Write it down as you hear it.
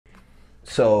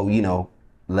So,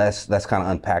 let's kind of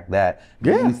unpack that.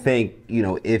 Do Yeah. you think,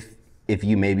 if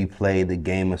you maybe played the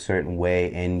game a certain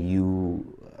way and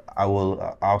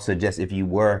I'll suggest if you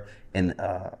were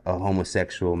a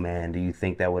homosexual man, do you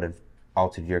think that would have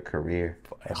altered your career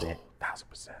a bit?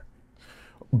 1,000%.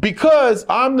 Because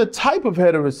I'm the type of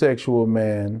heterosexual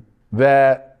man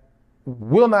that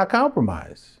will not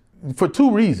compromise for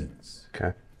two reasons.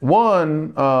 Okay.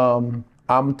 One,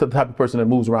 I'm the type of person that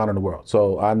moves around in the world.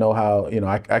 So I know how,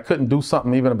 I couldn't do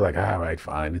something even, I'd be like, all right,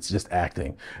 fine, it's just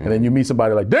acting. Mm-hmm. And then you meet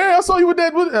somebody like, damn, I saw you with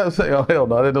that. I say, oh, hell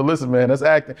no, listen, man, that's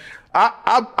acting.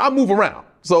 I move around.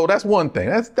 So that's one thing.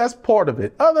 That's part of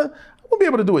it. I won't be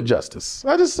able to do it justice.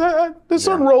 There's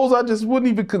certain roles I just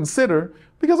wouldn't even consider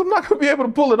because I'm not gonna be able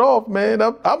to pull it off, man.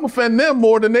 I'm offend them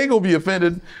more than they gonna be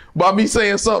offended by me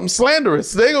saying something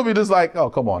slanderous. They gonna be just like, oh,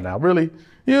 come on now, really?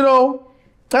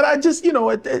 And I just,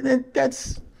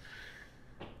 that's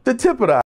the tip of the